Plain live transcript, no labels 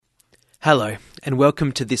Hello, and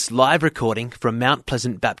welcome to this live recording from Mount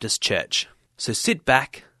Pleasant Baptist Church. So sit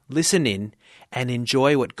back, listen in, and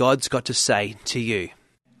enjoy what God's got to say to you.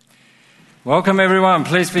 Welcome everyone,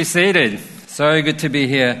 please be seated. So good to be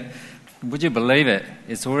here. Would you believe it?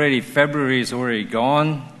 It's already February, is already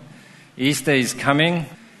gone. Easter is coming.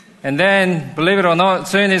 And then, believe it or not,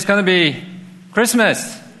 soon it's going to be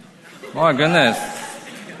Christmas. My goodness.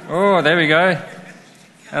 Oh, there we go.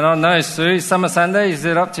 And I know, Sue, Summer Sunday, is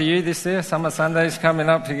it up to you this year? Summer Sunday's coming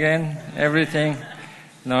up again, everything.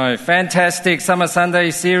 No, fantastic Summer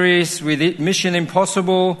Sunday series with Mission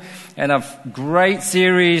Impossible, and a great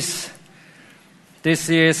series this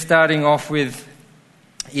year starting off with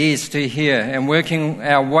Ears to Hear and working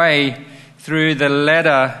our way through the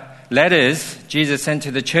letters Jesus sent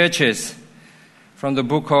to the churches from the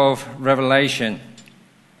book of Revelation.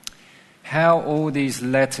 How all these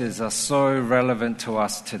letters are so relevant to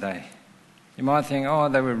us today. You might think,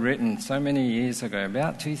 they were written so many years ago,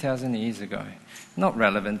 about 2,000 years ago. Not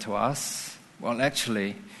relevant to us. Well,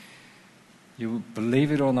 actually, you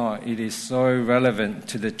believe it or not, it is so relevant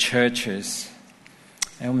to the churches.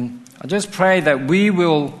 And I just pray that we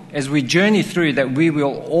will, as we journey through, that we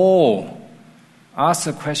will all ask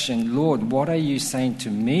the question, Lord, what are you saying to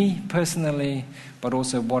me personally, but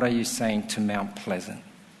also what are you saying to Mount Pleasant?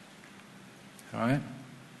 All right?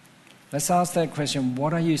 Let's ask that question,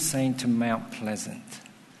 what are you saying to Mount Pleasant?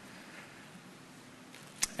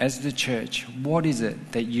 As the church, what is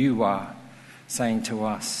it that you are saying to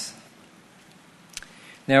us?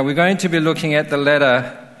 Now, we're going to be looking at the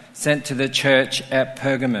letter sent to the church at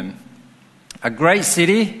Pergamum, a great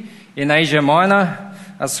city in Asia Minor,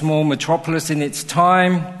 a small metropolis in its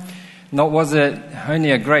time. Not was it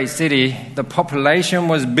only a great city, the population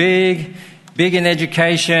was big in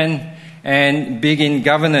education, and big in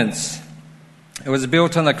governance. It was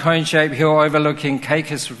built on a cone-shaped hill overlooking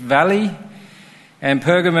Caicus Valley, and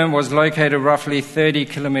Pergamum was located roughly 30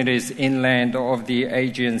 kilometers inland of the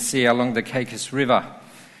Aegean Sea along the Caicus River.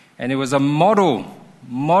 And it was a model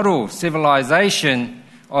civilization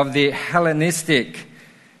of the Hellenistic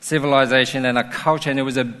civilization and a culture, and it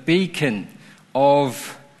was a beacon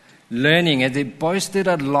of learning, as it boasted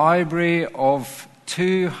a library of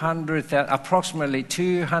approximately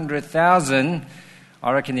 200,000,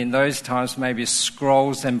 I reckon in those times, maybe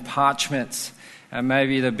scrolls and parchments, and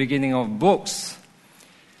maybe the beginning of books.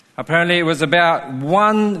 Apparently it was about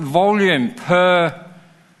 1 volume per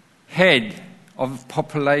head of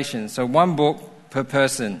population, so 1 book per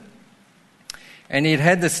person. And it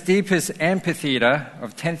had the steepest amphitheatre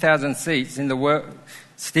of 10,000 seats in the world,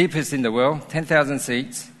 steepest in the world, 10,000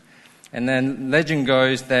 seats. And then legend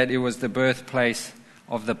goes that it was the birthplace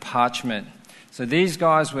of the parchment. So these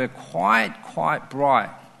guys were quite bright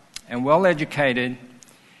and well educated,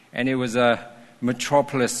 and it was a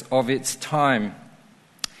metropolis of its time.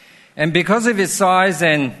 And because of its size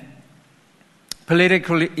and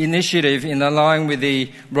political initiative in allying with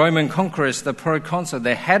the Roman conquerors, the proconsul,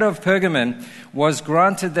 the head of Pergamum, was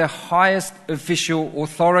granted the highest official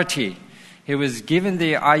authority. He was given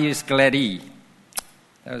the ius gladi.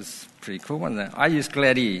 That was pretty cool, wasn't it? Ius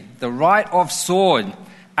gladi, the right of sword,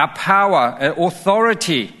 a power, an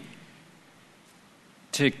authority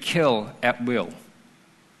to kill at will.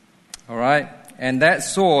 All right? And that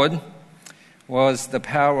sword was the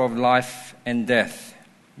power of life and death,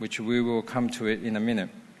 which we will come to it in a minute.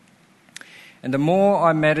 And the more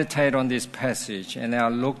I meditate on this passage and I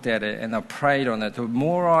looked at it and I prayed on it, the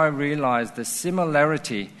more I realized the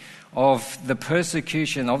similarity of the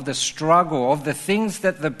persecution, of the struggle, of the things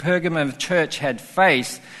that the Pergamum church had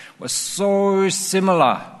faced was so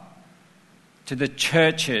similar to the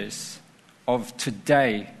churches of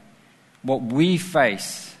today, what we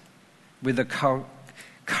face with the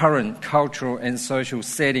current cultural and social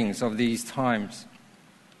settings of these times.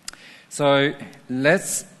 So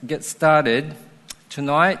let's get started.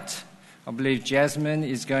 Tonight, I believe Jasmine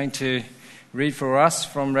is going to read for us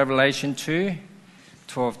from Revelation 2,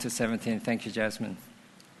 12 to 17. Thank you, Jasmine.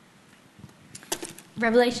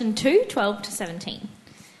 Revelation 2, 12 to 17.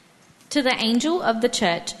 To the angel of the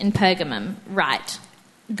church in Pergamum, write,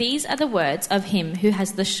 These are the words of him who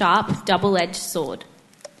has the sharp, double-edged sword.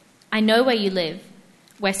 I know where you live,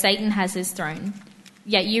 where Satan has his throne,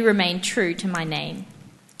 yet you remain true to my name.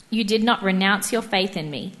 You did not renounce your faith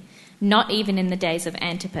in me, not even in the days of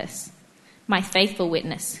Antipas, my faithful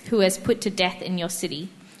witness, who has put to death in your city,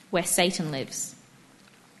 where Satan lives.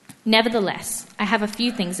 Nevertheless, I have a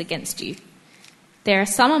few things against you. There are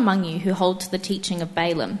some among you who hold to the teaching of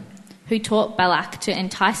Balaam, who taught Balak to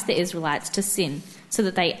entice the Israelites to sin so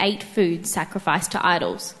that they ate food sacrificed to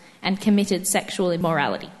idols and committed sexual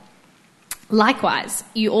immorality. Likewise,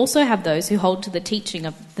 you also have those who hold to the teaching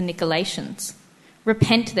of the Nicolaitans.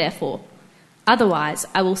 Repent, therefore. Otherwise,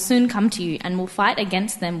 I will soon come to you and will fight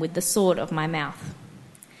against them with the sword of my mouth.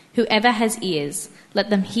 Whoever has ears, let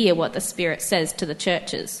them hear what the Spirit says to the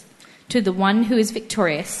churches. To the one who is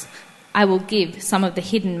victorious, I will give some of the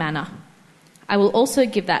hidden manna. I will also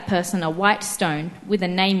give that person a white stone with a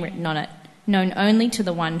name written on it, known only to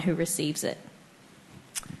the one who receives it.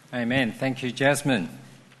 Amen. Thank you, Jasmine.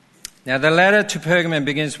 Now, the letter to Pergamum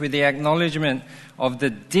begins with the acknowledgement of the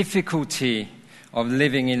difficulty of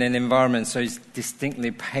living in an environment so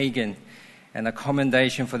distinctly pagan, and a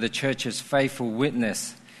commendation for the church's faithful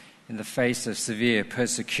witness in the face of severe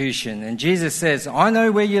persecution. And Jesus says, I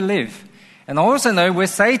know where you live, and I also know where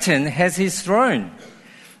Satan has his throne.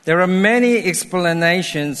 There are many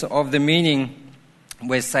explanations of the meaning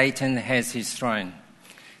where Satan has his throne.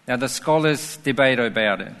 Now, the scholars debate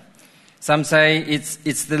about it. Some say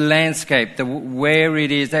it's the landscape, where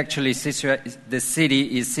it is actually the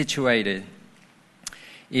city is situated.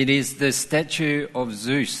 It is the statue of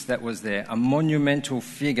Zeus that was there, a monumental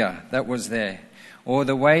figure that was there, or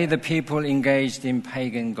the way the people engaged in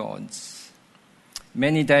pagan gods,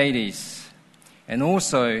 many deities, and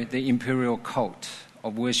also the imperial cult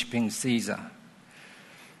of worshipping Caesar.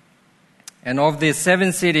 And of the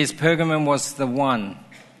 7 cities, Pergamum was the one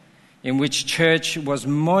in which church was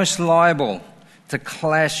most liable to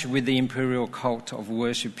clash with the imperial cult of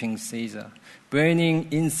worshipping Caesar, burning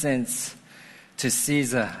incense to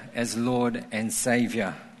Caesar as Lord and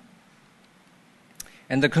Saviour.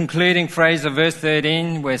 And the concluding phrase of verse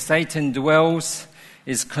 13, where Satan dwells,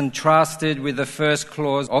 is contrasted with the first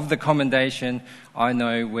clause of the commendation, I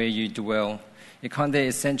know where you dwell. It kind of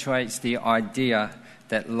accentuates the idea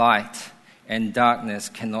that light and darkness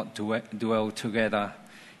cannot dwell together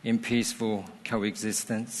in peaceful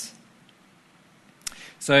coexistence.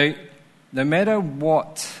 So, no matter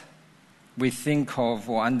what we think of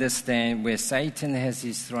or understand where Satan has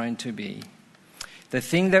his throne to be, the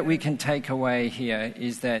thing that we can take away here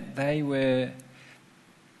is that the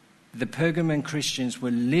Pergamon Christians were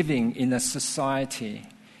living in a society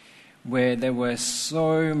where there were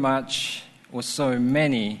so much or so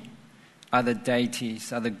many other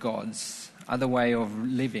deities, other gods, other way of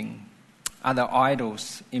living, other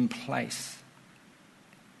idols in place.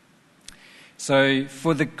 So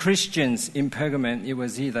for the Christians in Pergamon, it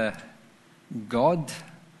was either God,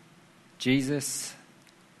 Jesus,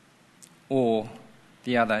 or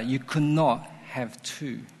the other. You could not have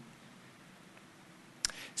two.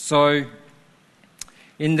 So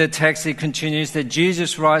in the text it continues that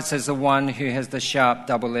Jesus writes as the one who has the sharp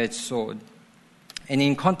double-edged sword. And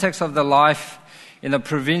in context of the life in the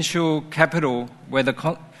provincial capital where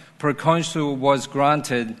the proconsul was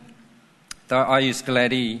granted, the ius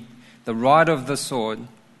gladi, the right of the sword,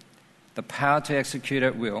 the power to execute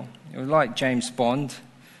at will. It was like James Bond,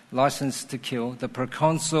 license to kill. The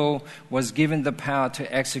proconsul was given the power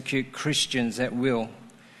to execute Christians at will.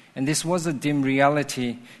 And this was a dim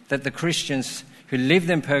reality that the Christians who lived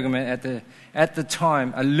in Pergamon at the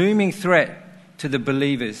time, a looming threat to the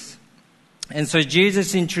believers. And so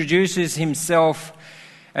Jesus introduces himself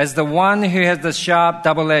as the one who has the sharp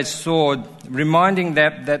double-edged sword, reminding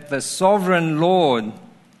that the sovereign Lord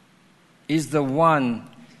is the one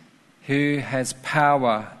who has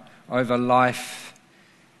power over life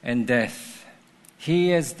and death. He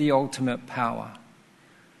has the ultimate power.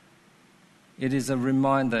 It is a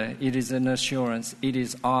reminder, it is an assurance, it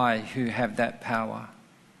is I who have that power,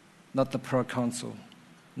 not the proconsul,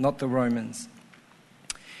 not the Romans.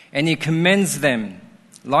 And he commends them,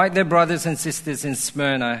 like their brothers and sisters in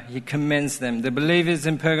Smyrna, he commends them. The believers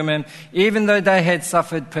in Pergamum, even though they had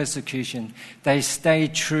suffered persecution, they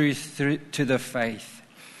stayed true to the faith.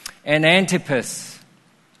 And Antipas,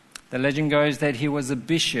 the legend goes that he was a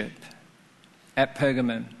bishop at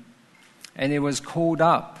Pergamum, and he was called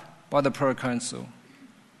up by the proconsul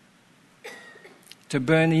to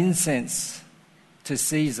burn incense to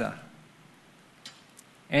Caesar.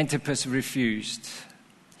 Antipas refused.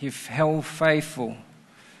 He held faithful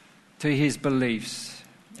to his beliefs,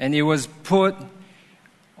 and he was put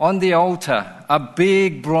on the altar, a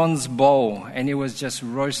big bronze bowl, and he was just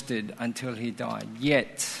roasted until he died.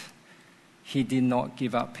 Yet he did not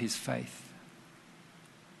give up his faith.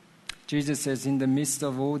 Jesus says, in the midst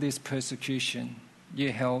of all this persecution,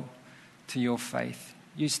 you held to your faith.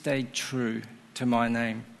 You stayed true to my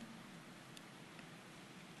name.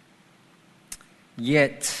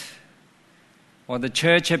 Yet, while the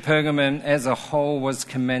church at Pergamum as a whole was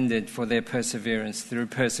commended for their perseverance through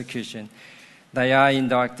persecution, they are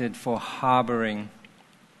indicted for harboring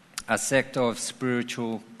a sect of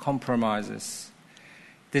spiritual compromisers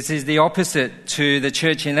This is the opposite to the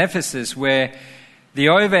church in Ephesus, where the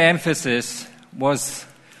overemphasis was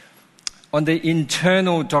on the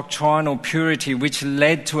internal doctrinal purity, which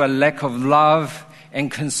led to a lack of love and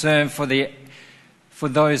concern for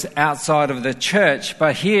those outside of the church.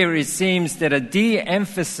 But here it seems that a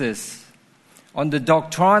de-emphasis on the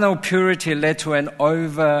doctrinal purity led to an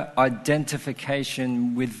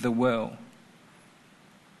over-identification with the world.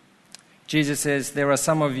 Jesus says, there are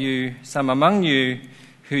some among you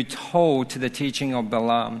who hold to the teaching of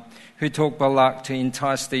Balaam, who taught Balak to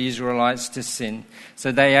entice the Israelites to sin.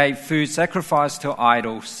 So they ate food sacrificed to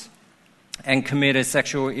idols and committed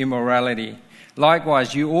sexual immorality.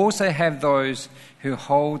 Likewise, you also have those who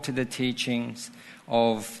hold to the teachings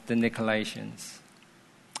of the Nicolaitans.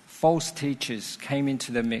 False teachers came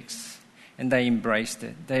into the mix and they embraced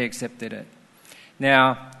it. They accepted it.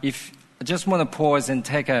 Now, I just want to pause and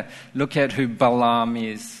take a look at who Balaam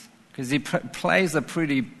is, because he plays a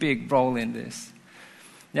pretty big role in this.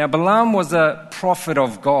 Now, Balaam was a prophet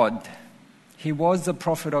of God. He was a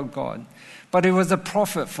prophet of God, but he was a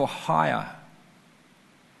prophet for hire.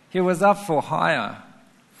 He was up for hire.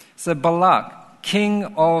 So Balak, king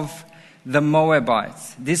of the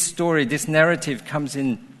Moabites. This story, this narrative comes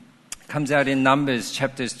out in Numbers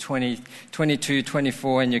chapters 22,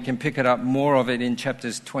 24, and you can pick it up more of it in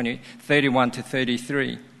chapters 31 to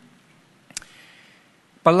 33.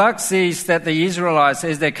 Balak sees that the Israelites,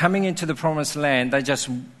 as they're coming into the promised land, they just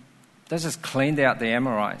cleaned out the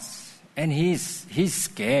Amorites. And he's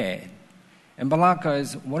scared. And Balak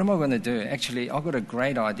goes, what am I going to do? Actually, I've got a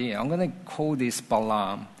great idea. I'm going to call this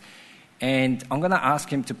Balaam. And I'm going to ask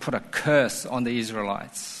him to put a curse on the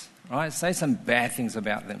Israelites. Right? Say some bad things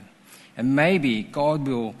about them. And maybe God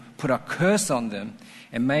will put a curse on them.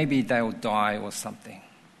 And maybe they'll die or something.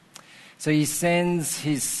 So he sends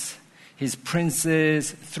his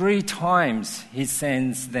princes, 3 times he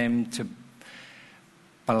sends them to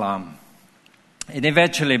Balaam. And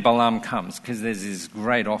eventually Balaam comes because there's this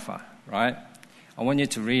great offer, right? I want you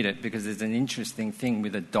to read it because there's an interesting thing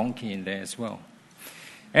with a donkey in there as well.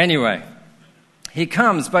 Anyway, he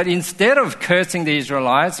comes, but instead of cursing the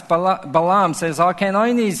Israelites, Balaam says, I can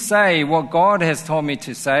only say what God has told me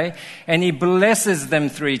to say. And he blesses them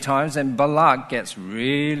 3 times, and Balak gets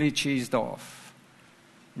really cheesed off.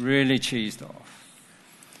 Really cheesed off.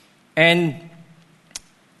 And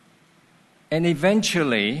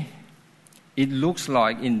eventually, it looks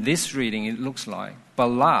like, in this reading, it looks like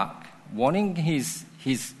Balak, wanting his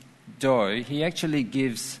dough, he actually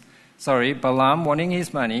gives, Balaam wanting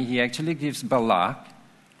his money, he actually gives Balak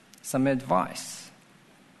some advice.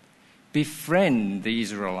 Befriend the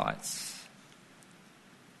Israelites.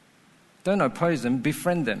 Don't oppose them,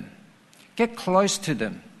 befriend them. Get close to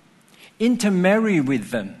them. Intermarry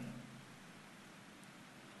with them,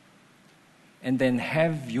 and then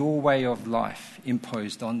have your way of life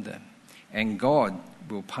imposed on them, and God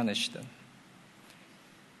will punish them.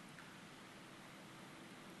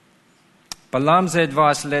 Balaam's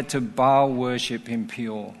advice led to Baal worship in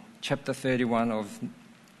Peor, chapter 31 of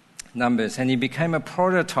Numbers, and he became a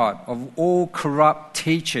prototype of all corrupt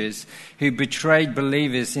teachers who betrayed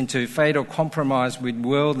believers into fatal compromise with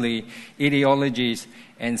worldly ideologies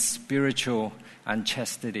and spiritual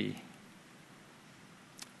unchastity.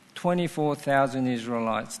 24,000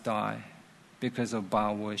 Israelites die because of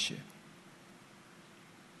Baal worship.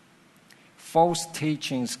 False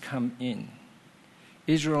teachings come in.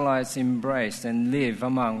 Israelites embraced and live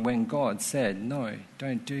among when God said, no,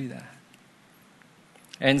 don't do that.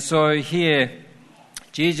 And so here,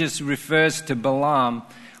 Jesus refers to Balaam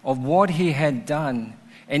of what he had done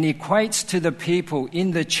and equates to the people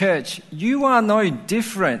in the church, you are no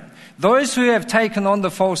different. Those who have taken on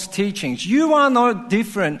the false teachings, you are no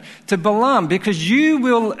different to Balaam, because you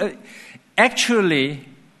will actually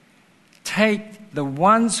take the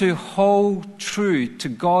ones who hold true to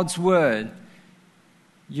God's word,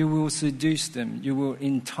 you will seduce them, you will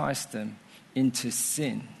entice them into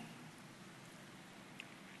sin.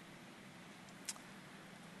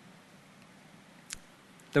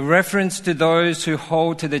 The reference to those who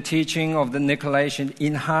hold to the teaching of the Nicolaitans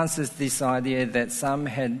enhances this idea that some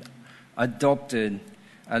had adopted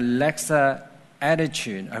a laxer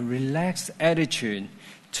attitude, a relaxed attitude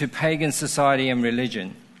to pagan society and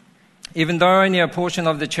religion. Even though only a portion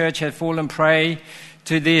of the church had fallen prey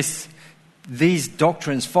to these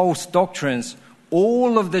doctrines, false doctrines,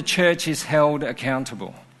 all of the church is held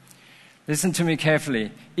accountable. Listen to me carefully.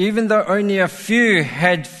 Even though only a few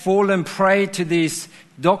had fallen prey to these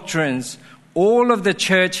doctrines, all of the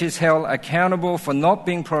church is held accountable for not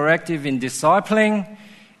being proactive in discipling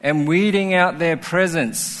and weeding out their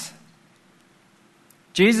presence.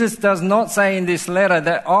 Jesus does not say in this letter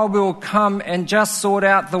that I will come and just sort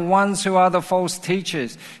out the ones who are the false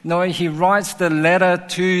teachers. No, he writes the letter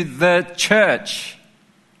to the church.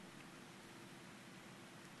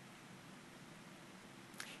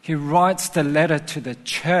 He writes the letter to the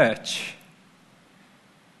church.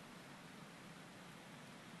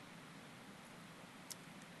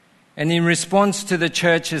 And in response to the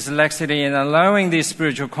church's laxity in allowing these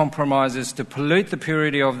spiritual compromises to pollute the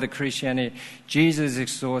purity of the Christianity, Jesus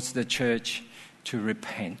exhorts the church to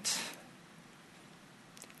repent.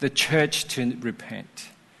 The church to repent.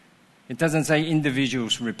 It doesn't say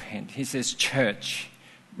individuals repent. He says church,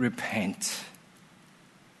 repent.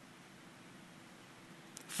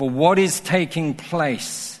 For what is taking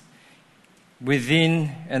place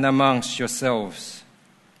within and amongst yourselves.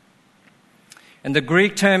 And the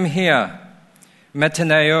Greek term here,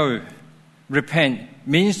 metaneo, repent,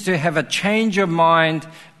 means to have a change of mind,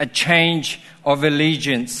 a change of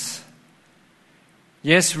allegiance.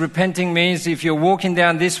 Yes, repenting means if you're walking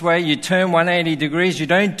down this way, you turn 180 degrees, you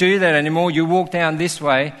don't do that anymore, you walk down this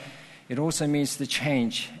way. It also means to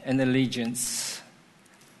change an allegiance.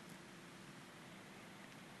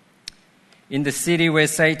 In the city where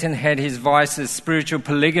Satan had his vices, spiritual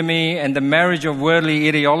polygamy and the marriage of worldly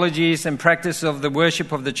ideologies and practice of the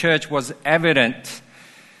worship of the church was evident.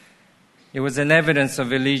 It was an evidence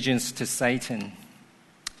of allegiance to Satan.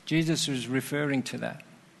 Jesus was referring to that.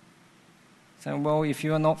 Saying, well, if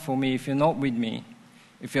you are not for me, if you're not with me,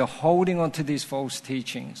 if you're holding on to these false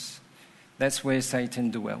teachings, that's where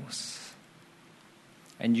Satan dwells.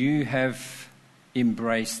 And you have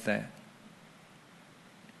embraced that.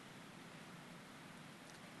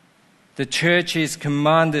 The church is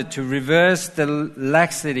commanded to reverse the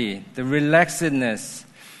laxity, the relaxedness,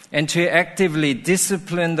 and to actively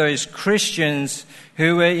discipline those Christians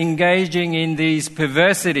who are engaging in these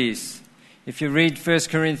perversities. If you read 1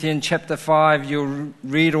 Corinthians chapter 5, you'll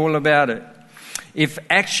read all about it. If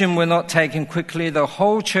action were not taken quickly, the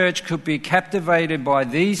whole church could be captivated by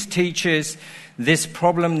these teachers. This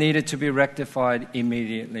problem needed to be rectified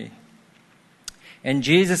immediately. And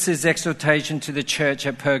Jesus' exhortation to the church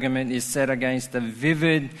at Pergamon is set against a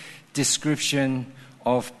vivid description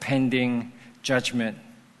of pending judgment.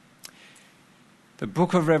 The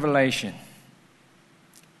book of Revelation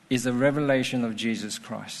is a revelation of Jesus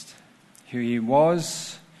Christ, who he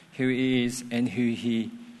was, who he is, and who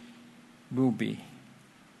he will be.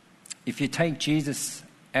 If you take Jesus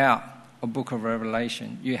out of book of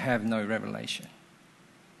Revelation, you have no revelation.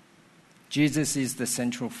 Jesus is the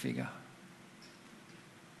central figure.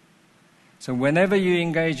 So whenever you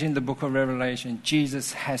engage in the book of Revelation,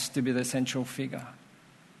 Jesus has to be the central figure.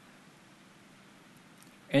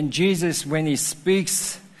 And Jesus, when he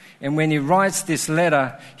speaks and when he writes this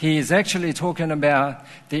letter, he is actually talking about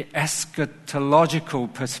the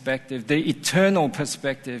eschatological perspective, the eternal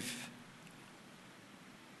perspective.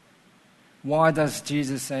 Why does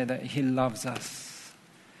Jesus say that? He loves us.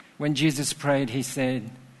 When Jesus prayed, he said,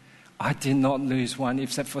 I did not lose one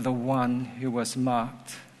except for the one who was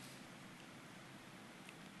marked.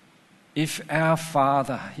 If our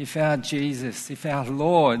Father, if our Jesus, if our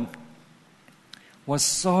Lord was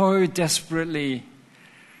so desperately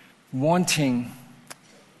wanting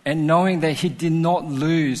and knowing that he did not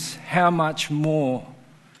lose, how much more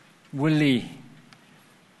will he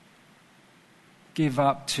give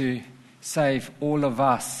up to save all of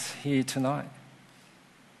us here tonight?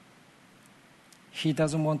 He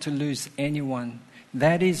doesn't want to lose anyone.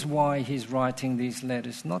 That is why he's writing these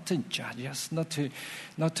letters, not to judge us, not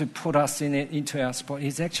to put us into our spot.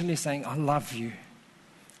 He's actually saying, I love you.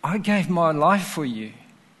 I gave my life for you.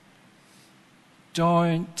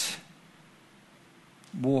 Don't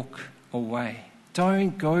walk away.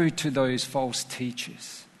 Don't go to those false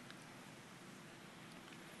teachers.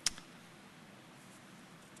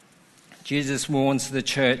 Jesus warns the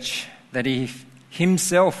church that he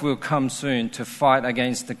himself will come soon to fight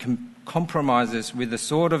against the compromises with the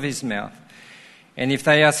sword of his mouth. And if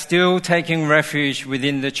they are still taking refuge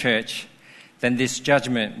within the church, then this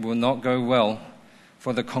judgment will not go well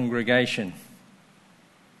for the congregation.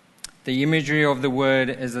 The imagery of the word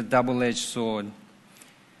as a double-edged sword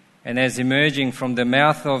and as emerging from the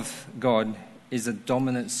mouth of God is a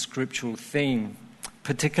dominant scriptural theme,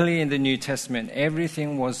 particularly in the New Testament.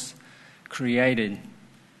 Everything was created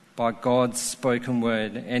by God's spoken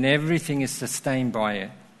word, and everything is sustained by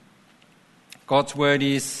it. God's word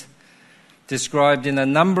is described in a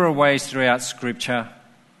number of ways throughout Scripture,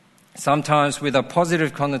 sometimes with a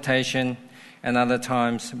positive connotation and other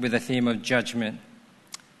times with a theme of judgment.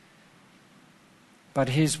 But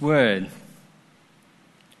his word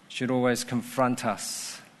should always confront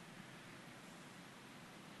us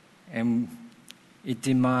and it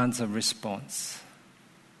demands a response.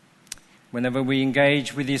 Whenever we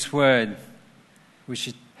engage with His Word, we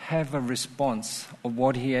should have a response of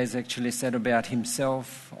what He has actually said about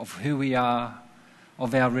Himself, of who we are,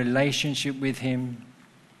 of our relationship with Him.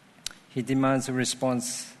 He demands a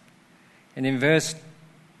response. And in verse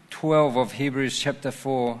 12 of Hebrews chapter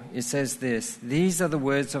 4, it says this: "These are the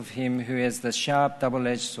words of Him who has the sharp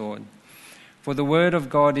double-edged sword. For the word of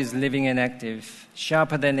God is living and active,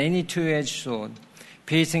 sharper than any two-edged sword,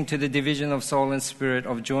 piercing to the division of soul and spirit,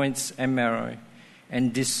 of joints and marrow,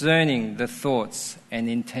 and discerning the thoughts and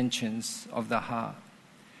intentions of the heart."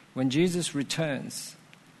 When Jesus returns,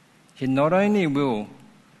 He not only will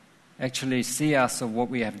actually see us of what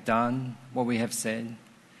we have done, what we have said,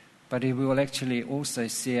 but He will actually also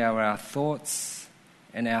see our thoughts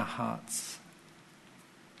and our hearts.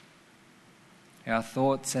 Our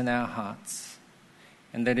thoughts and our hearts.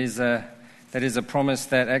 And that is a promise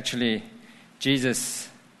that actually Jesus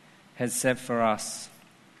has set for us.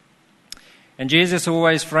 And Jesus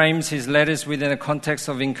always frames His letters within a context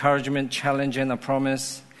of encouragement, challenge, and a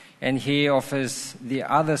promise. And He offers the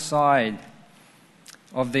other side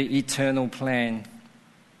of the eternal plan,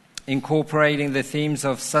 incorporating the themes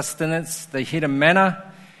of sustenance, the hidden manna,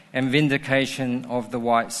 and vindication of the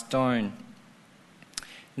white stone.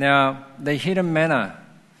 Now, the hidden manna,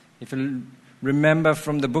 if you remember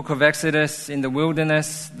from the book of Exodus, in the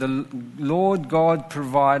wilderness, the Lord God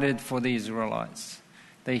provided for the Israelites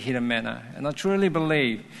the hidden manna. And I truly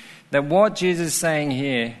believe that what Jesus is saying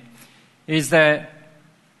here is that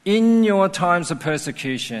in your times of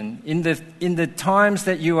persecution, in the times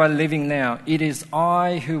that you are living now, it is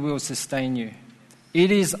I who will sustain you. It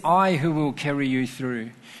is I who will carry you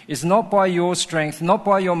through. It's not by your strength, not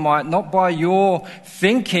by your might, not by your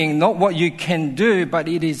thinking, not what you can do, but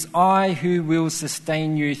it is I who will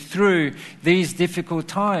sustain you through these difficult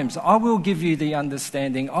times. I will give you the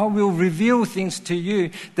understanding. I will reveal things to you,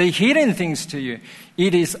 the hidden things to you.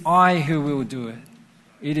 It is I who will do it.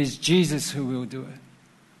 It is Jesus who will do it.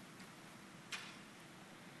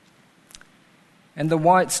 And the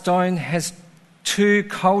white stone has two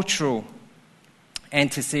cultural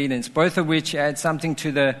antecedents, both of which add something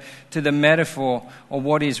to the metaphor of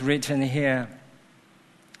what is written here.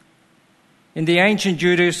 In the ancient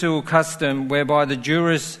judicial custom, whereby the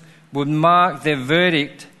jurors would mark their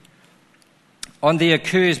verdict on the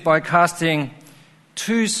accused by casting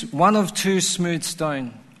one of two smooth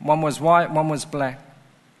stones. One was white, one was black.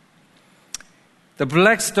 The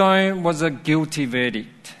black stone was a guilty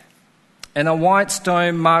verdict, and a white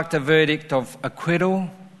stone marked a verdict of acquittal,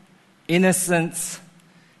 innocence,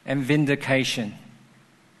 and vindication.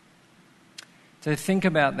 So think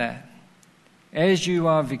about that. As you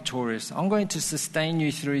are victorious, I'm going to sustain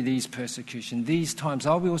you through these persecutions, these times.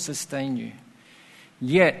 I will sustain you.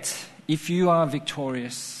 Yet, if you are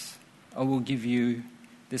victorious, I will give you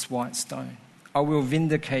this white stone. I will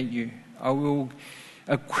vindicate you. I will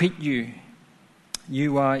acquit you.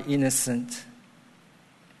 You are innocent.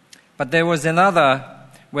 But there was another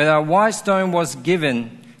where a white stone was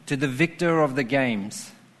given to the victor of the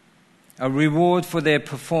games, a reward for their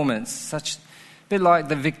performance, such a bit like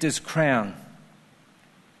the victor's crown.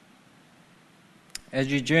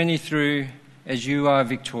 As you journey through, as you are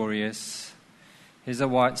victorious, here's a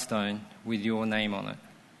white stone with your name on it,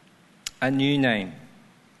 a new name.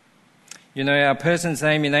 You know, a person's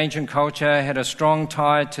name in ancient culture had a strong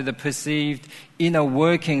tie to the perceived inner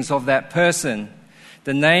workings of that person.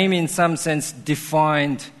 The name, in some sense,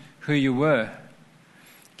 defined who you were.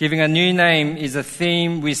 Giving a new name is a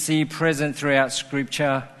theme we see present throughout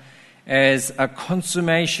Scripture as a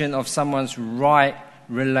consummation of someone's right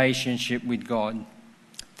relationship with God.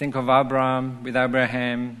 Think of Abraham with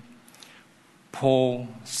Abraham, Paul,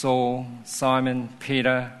 Saul, Simon,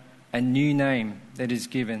 Peter, a new name that is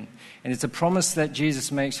given. And it's a promise that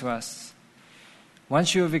Jesus makes to us.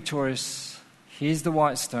 Once you are victorious, here's the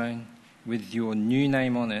white stone with your new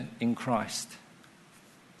name on it in Christ.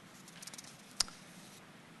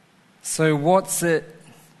 So what's it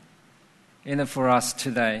in it for us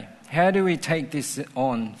today? How do we take this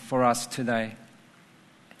on for us today?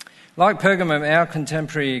 Like Pergamum, our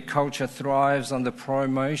contemporary culture thrives on the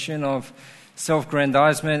promotion of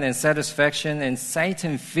self-aggrandizement and satisfaction, and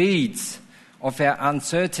Satan feeds off our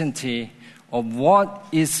uncertainty of what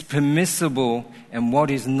is permissible and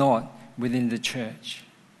what is not within the church.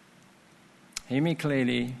 Hear me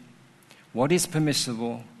clearly. What is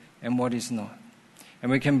permissible and what is not. And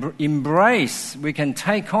we can embrace, we can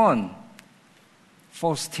take on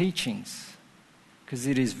false teachings, because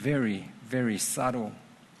it is very, very subtle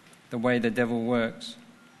the way the devil works.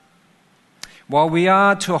 while we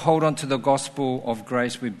are to hold on to the gospel of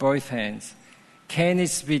grace with both hands, care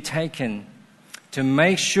needs to be taken to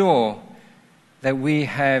make sure that we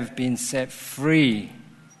have been set free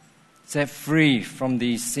from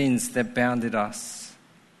these sins that bounded us.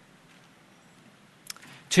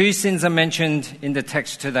 2 sins are mentioned in the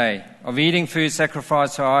text today, of eating food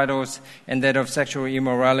sacrificed to idols and that of sexual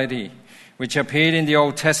immorality, which appeared in the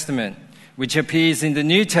Old Testament, which appears in the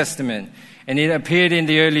New Testament, and it appeared in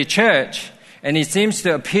the early church, and it seems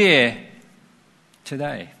to appear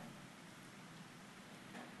today.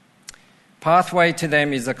 Pathway to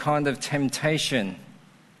them is a kind of temptation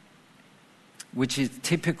which is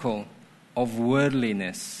typical of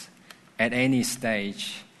worldliness at any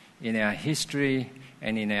stage in our history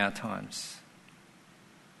and in our times.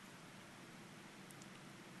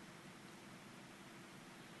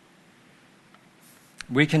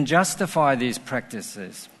 We can justify these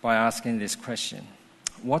practices by asking this question: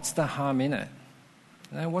 what's the harm in it?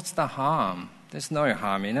 What's the harm? There's no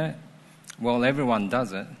harm in it. Well, everyone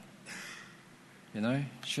does it.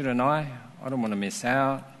 Shouldn't I? I don't want to miss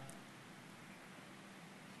out.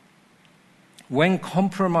 When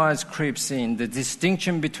compromise creeps in, the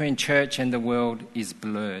distinction between church and the world is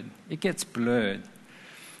blurred. It gets blurred.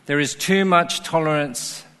 There is too much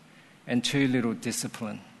tolerance and too little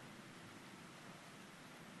discipline.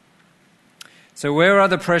 So where are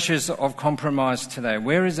the pressures of compromise today?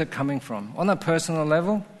 Where is it coming from? On a personal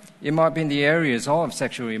level, it might be in the areas of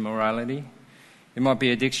sexual immorality. It might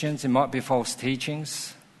be addictions. It might be false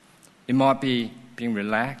teachings. It might be being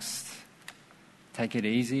relaxed, take it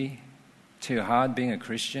easy, too hard being a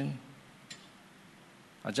Christian.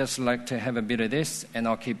 I just like to have a bit of this and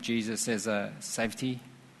I'll keep Jesus as a safety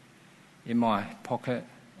in my pocket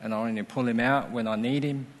and I'll only pull him out when I need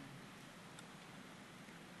him.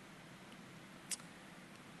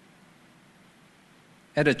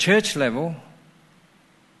 At a church level,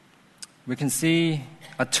 we can see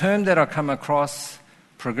a term that I come across,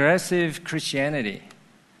 progressive Christianity.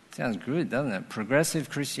 Sounds good, doesn't it? Progressive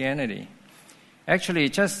Christianity. Actually,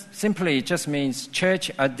 it just means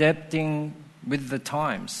church adapting with the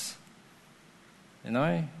times.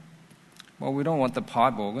 Well, we don't want the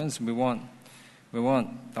pipe organs. We want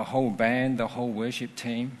the whole band, the whole worship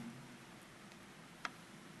team.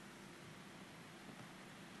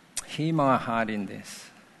 Hear my heart in this.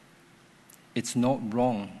 It's not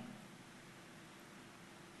wrong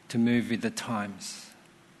to move with the times,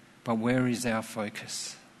 but where is our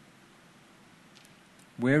focus?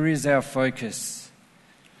 Where is our focus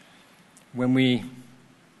when we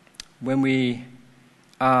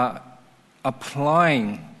are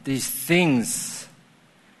applying these things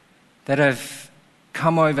that have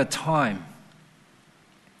come over time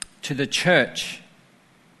to the church?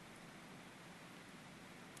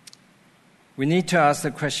 We need to ask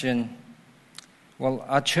the question, well,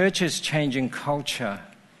 are churches changing culture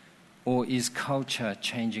or is culture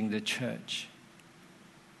changing the church?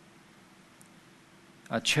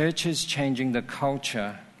 Are churches changing the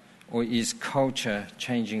culture or is culture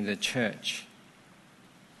changing the church?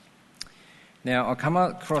 Now, I come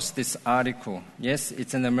across this article. Yes,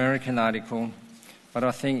 it's an American article, but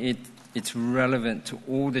I think it's relevant to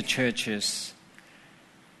all the churches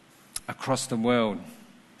across the world.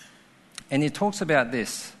 And it talks about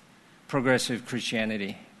this, progressive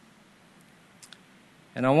Christianity.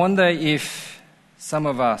 And I wonder if some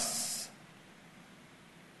of us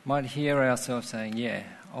might hear ourselves saying, yeah,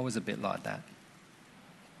 I was a bit like that.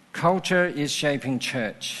 Culture is shaping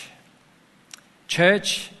church.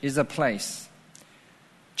 Church is a place.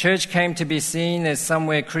 Church came to be seen as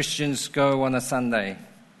somewhere Christians go on a Sunday.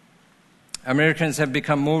 Americans have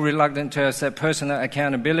become more reluctant to accept personal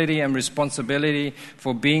accountability and responsibility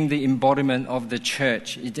for being the embodiment of the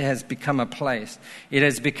church. It has become a place. It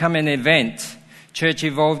has become an event. Church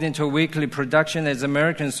evolved into a weekly production as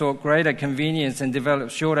Americans sought greater convenience and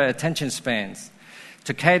developed shorter attention spans.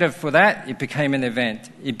 To cater for that, it became an event.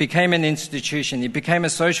 It became an institution. It became a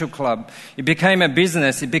social club. It became a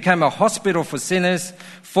business. It became a hospital for sinners,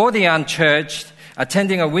 for the unchurched.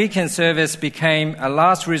 Attending a weekend service became a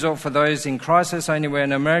last resort for those in crisis, only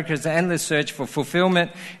when America's endless search for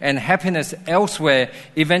fulfillment and happiness elsewhere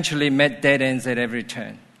eventually met dead ends at every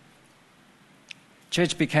turn.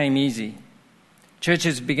 Church became easy.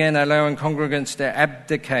 Churches began allowing congregants to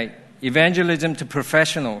abdicate evangelism to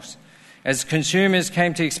professionals as consumers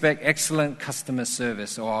came to expect excellent customer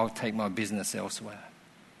service, or I'll take my business elsewhere.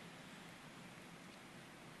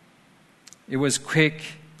 It was quick.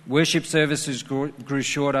 Worship services grew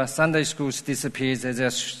shorter. Sunday schools disappeared as our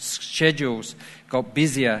schedules got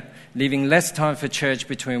busier, leaving less time for church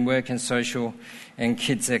between work and social and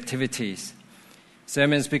kids' activities.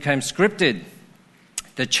 Sermons became scripted.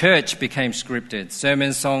 The church became scripted.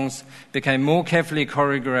 Sermon songs became more carefully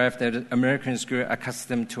choreographed as Americans grew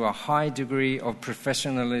accustomed to a high degree of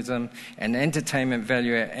professionalism and entertainment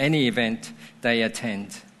value at any event they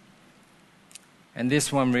attend. And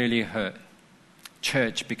this one really hurt.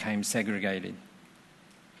 Church became segregated.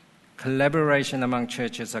 Collaboration among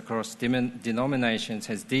churches across denominations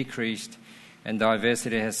has decreased, and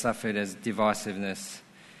diversity has suffered as divisiveness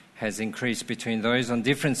has increased between those on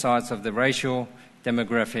different sides of the racial,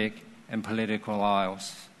 demographic, and political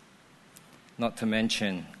aisles, not to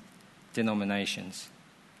mention denominations.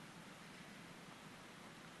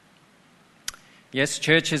 Yes,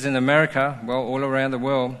 churches in America, well, all around the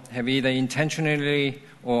world, have either intentionally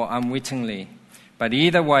or unwittingly, but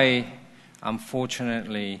either way,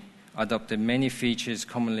 unfortunately, adopted many features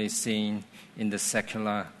commonly seen in the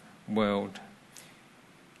secular world.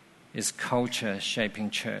 Is culture shaping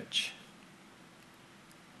church?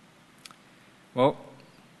 Well,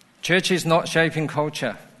 church is not shaping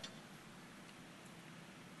culture.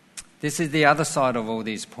 This is the other side of all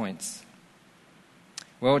these points.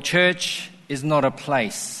 Well, church is not a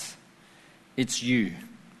place, it's you.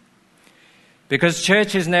 Because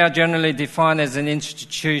church is now generally defined as an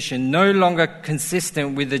institution, no longer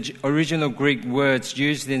consistent with the original Greek words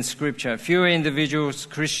used in Scripture. Fewer individuals,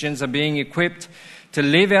 Christians, are being equipped to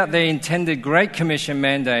live out their intended Great Commission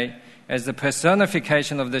mandate as the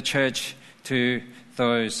personification of the church to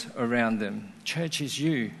those around them. Church is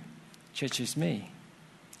you. Church is me.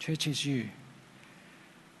 Church is you.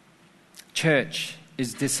 Church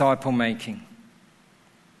is disciple making.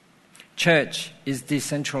 Church is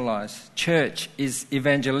decentralized. Church is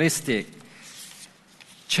evangelistic.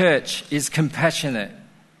 Church is compassionate.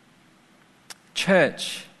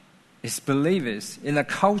 Church is believers in a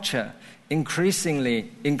culture increasingly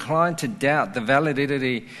inclined to doubt the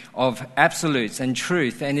validity of absolutes and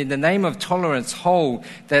truth, and in the name of tolerance hold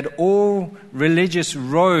that all religious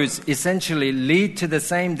roads essentially lead to the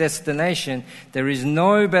same destination. There is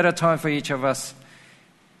no better time for each of us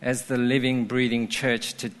as the living, breathing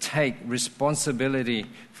church to take responsibility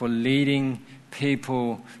for leading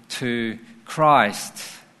people to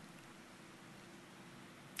Christ.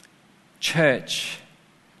 Church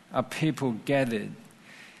are people gathered,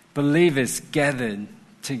 believers gathered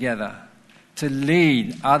together to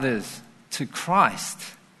lead others to Christ.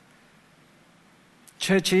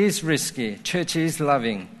 Church is risky, church is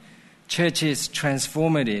loving, church is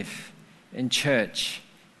transformative, and church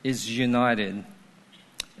is united.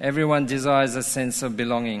 Everyone desires a sense of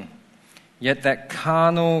belonging, yet that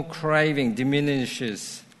carnal craving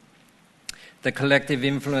diminishes the collective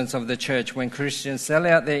influence of the church when Christians sell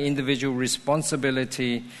out their individual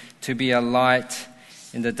responsibility to be a light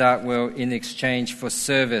in the dark world in exchange for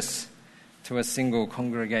service to a single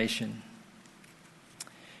congregation.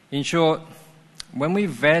 In short, when we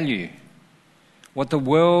value what the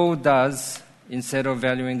world does instead of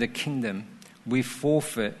valuing the kingdom, we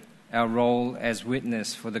forfeit our role as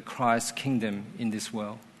witness for the Christ kingdom in this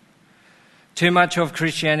world. Too much of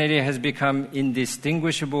Christianity has become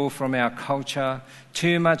indistinguishable from our culture.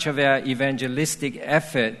 Too much of our evangelistic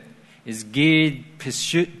effort is geared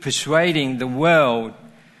persuading the world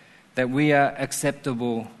that we are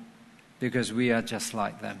acceptable because we are just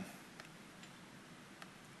like them.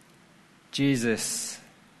 Jesus,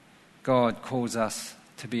 God, calls us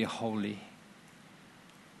to be holy,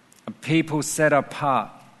 a people set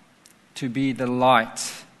apart to be the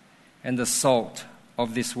light and the salt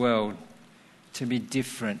of this world, to be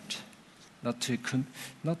different, not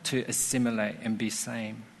to assimilate and be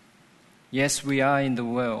same. Yes, we are in the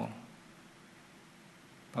world,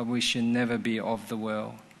 but we should never be of the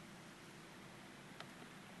world.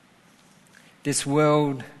 This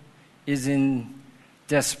world is in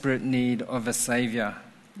desperate need of a Saviour.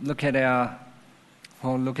 Look at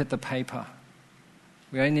the paper.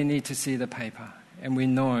 We only need to see the paper, and we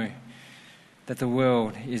know that the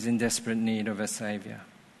world is in desperate need of a Saviour.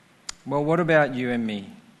 Well, what about you and me?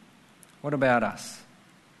 What about us?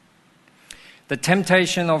 The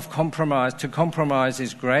temptation to compromise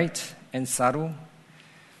is great and subtle.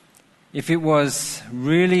 If it was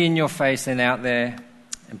really in your face and out there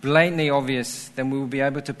and blatantly obvious, then we will be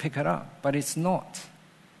able to pick it up. But it's not.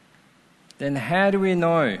 Then how do we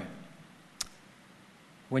know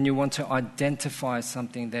when you want to identify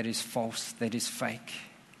something that is false, that is fake,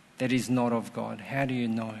 that is not of God? How do you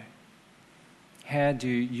know? How do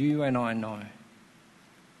you and I know?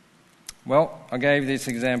 Well, I gave this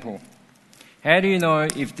example. How do you know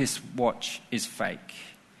if this watch is fake?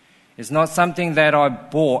 It's not something that I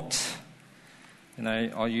bought.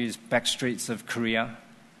 I'll use back streets of Korea.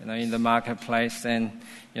 in the marketplace, and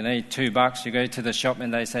 $2, you go to the shop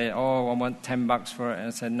and they say, oh, I want $10 for it. And I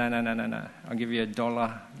said, no, I'll give you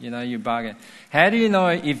 $1. You bargain. How do you know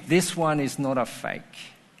if this one is not a fake?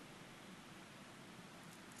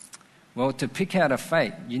 Well, to pick out a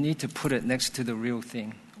fake, you need to put it next to the real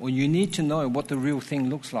thing, or you need to know what the real thing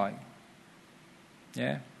looks like.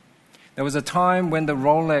 Yeah? There was a time when the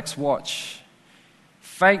Rolex watch,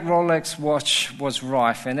 fake Rolex watch, was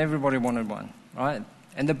rife, and everybody wanted one, right?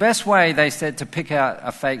 And the best way, they said, to pick out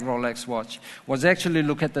a fake Rolex watch was actually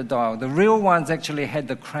look at the dial. The real ones actually had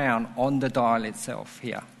the crown on the dial itself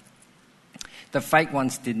here. The fake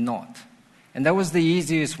ones did not. And that was the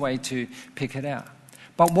easiest way to pick it out.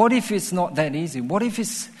 But what if it's not that easy? What if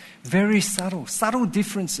it's very subtle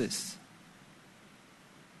differences?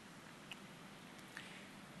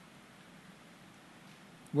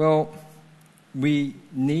 Well, we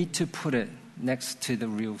need to put it next to the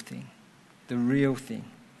real thing. The real thing.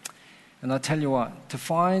 And I'll tell you what, to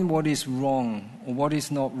find what is wrong or what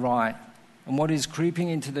is not right and what is creeping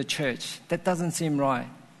into the church, that doesn't seem right.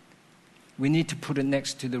 We need to put it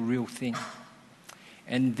next to the real thing.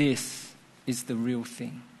 And this is the real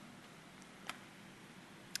thing.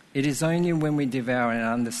 It is only when we devour and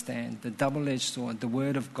understand the double-edged sword, the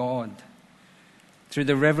Word of God, through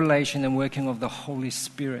the revelation and working of the Holy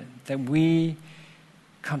Spirit, that we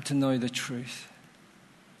come to know the truth.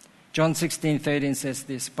 John 16:13 says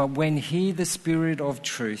this, but when He, the Spirit of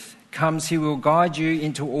truth, comes, He will guide you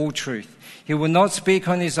into all truth. He will not speak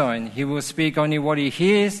on His own. He will speak only what He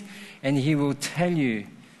hears, and He will tell you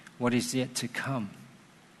what is yet to come.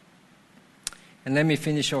 And let me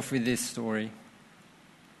finish off with this story.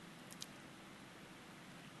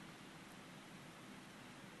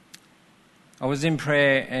 I was in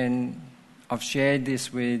prayer, and I've shared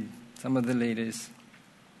this with some of the leaders,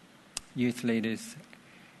 youth leaders.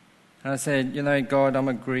 And I said, God, I'm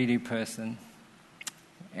a greedy person,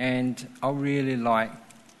 and I really like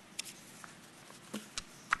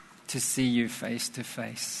to see you face to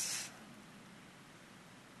face.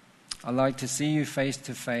 I like to see you face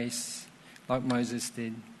to face like Moses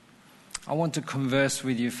did. I want to converse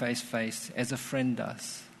with you face to face as a friend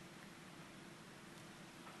does.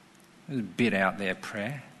 It was a bit out there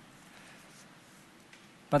prayer.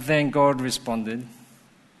 But then God responded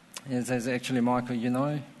and says, actually, Michael,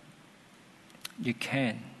 you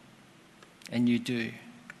can, and you do.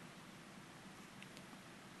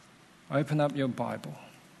 Open up your Bible,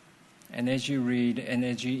 and as you read and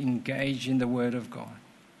as you engage in the Word of God,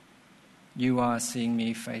 you are seeing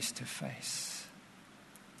me face to face.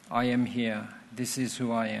 I am here. This is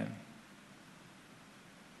who I am.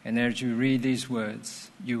 And as you read these words,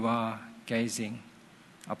 you are gazing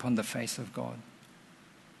upon the face of God.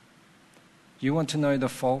 You want to know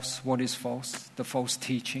what is false, the false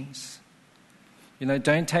teachings.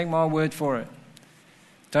 Don't take my word for it.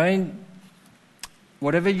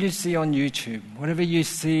 Whatever you see on YouTube, whatever you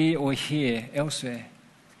see or hear elsewhere,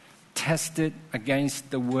 test it against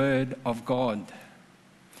the Word of God.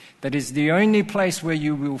 That is the only place where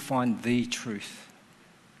you will find the truth.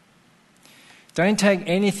 Don't take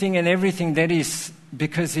anything and everything that is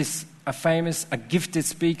because he's a gifted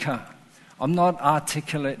speaker. I'm not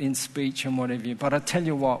articulate in speech and whatever, but I tell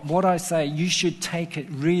you what I say, you should take it,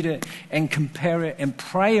 read it, and compare it, and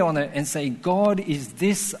pray on it, and say, God, is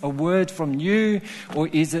this a word from you, or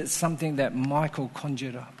is it something that Michael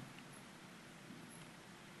conjured up?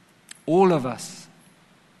 All of us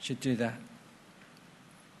should do that.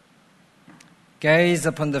 Gaze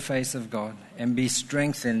upon the face of God and be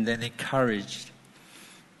strengthened and encouraged.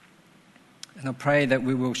 And I pray that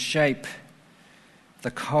we will shape the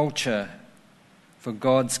culture for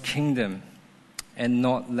God's kingdom and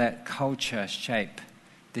not let culture shape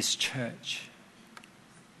this church.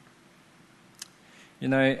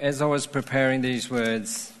 As I was preparing these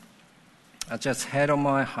words, I just had on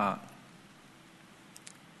my heart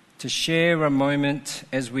to share a moment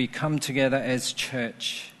as we come together as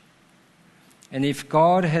church. And if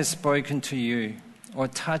God has spoken to you or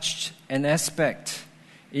touched an aspect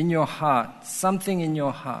in your heart, something in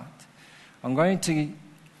your heart, I'm going to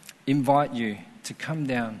invite you to come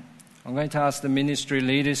down. I'm going to ask the ministry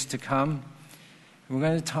leaders to come. We're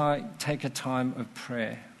going to take a time of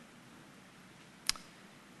prayer.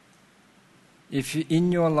 If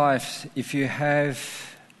in your life, if you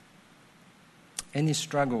have any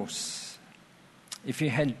struggles, if you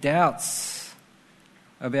had doubts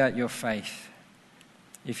about your faith,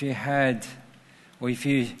 if you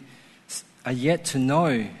are yet to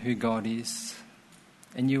know who God is,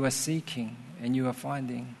 and you are seeking and you are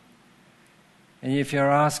finding, and if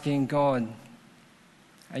you're asking God,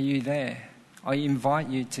 are you there? I invite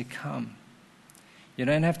you to come. You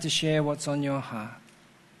don't have to share what's on your heart.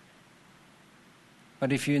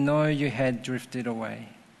 But if you know you had drifted away,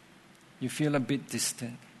 you feel a bit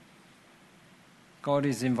distant, God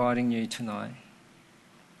is inviting you tonight.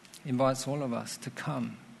 Invites all of us to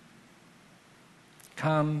come.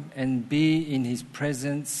 Come and be in His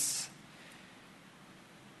presence.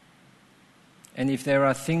 And if there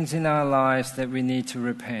are things in our lives that we need to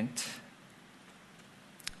repent,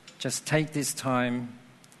 just take this time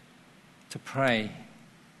to pray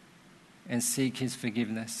and seek His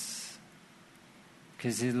forgiveness,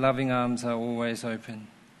 because His loving arms are always open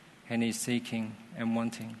and He's seeking and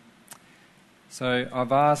wanting. So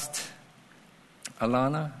I've asked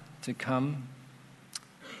Alana to come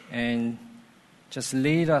and just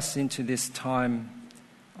lead us into this time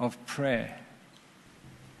of prayer.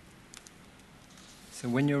 So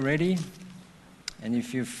when you're ready, and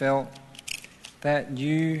if you felt that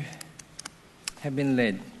you have been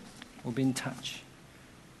led or been touched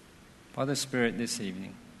by the Spirit this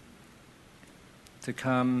evening, to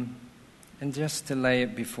come and just to lay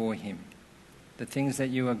it before Him, the things that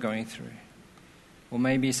you are going through, or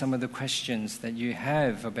maybe some of the questions that you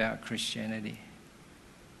have about Christianity.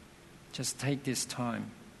 Just take this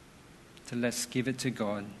time to let's give it to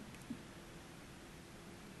God.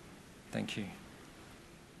 Thank you.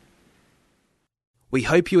 We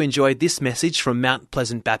hope you enjoyed this message from Mount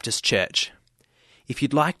Pleasant Baptist Church. If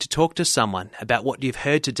you'd like to talk to someone about what you've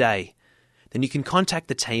heard today, then you can contact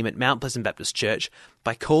the team at Mount Pleasant Baptist Church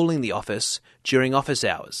by calling the office during office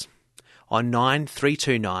hours on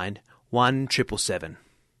 9329 1777.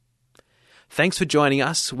 Thanks for joining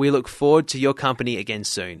us. We look forward to your company again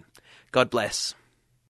soon. God bless.